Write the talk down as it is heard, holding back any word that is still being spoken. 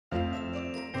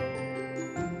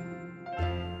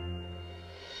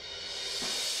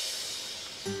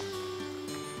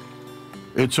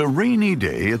It's a rainy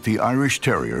day at the Irish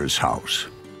Terrier's house.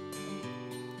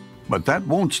 But that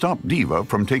won't stop Diva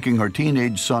from taking her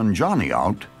teenage son Johnny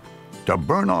out to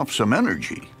burn off some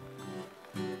energy.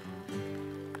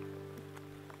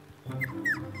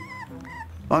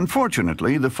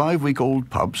 Unfortunately, the 5-week-old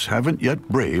pups haven't yet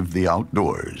braved the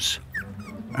outdoors,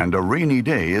 and a rainy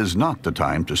day is not the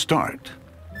time to start,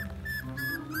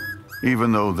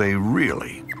 even though they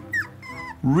really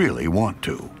want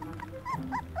to.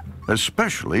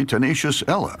 Especially tenacious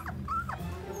Ella,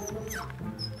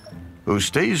 who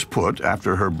stays put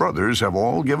after her brothers have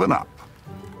all given up.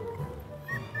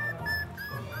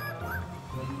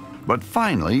 But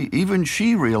finally, even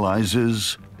she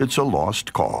realizes it's a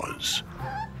lost cause.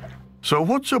 So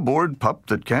what's a bored pup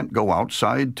that can't go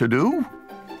outside to do?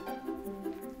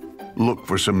 Look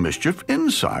for some mischief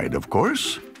inside, of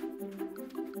course.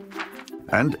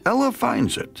 And Ella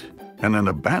finds it in an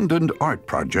abandoned art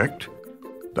project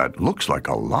that looks like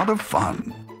a lot of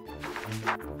fun.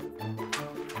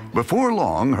 Before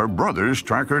long, her brothers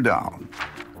track her down.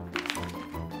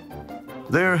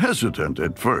 They're hesitant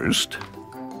at first,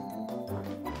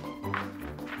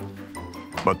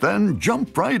 but then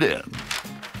jump right in.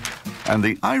 And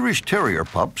the Irish Terrier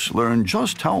pups learn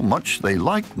just how much they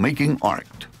like making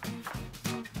art.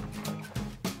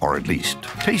 Or at least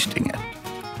tasting it.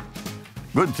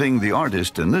 Good thing the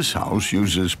artist in this house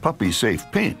uses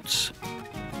puppy-safe paints.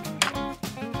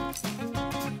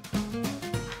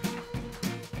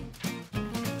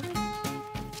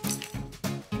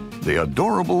 The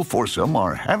adorable foursome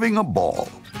are having a ball.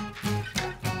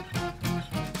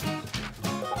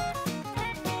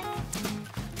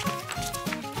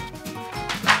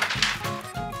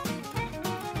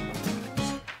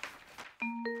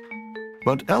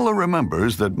 But Ella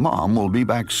remembers that Mom will be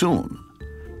back soon.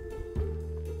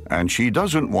 And she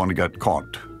doesn't want to get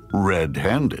caught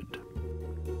red-handed.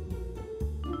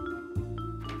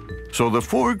 So the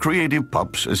 4 creative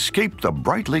pups escape the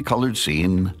brightly colored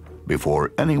scene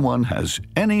before anyone has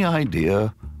any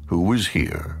idea who was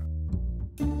here.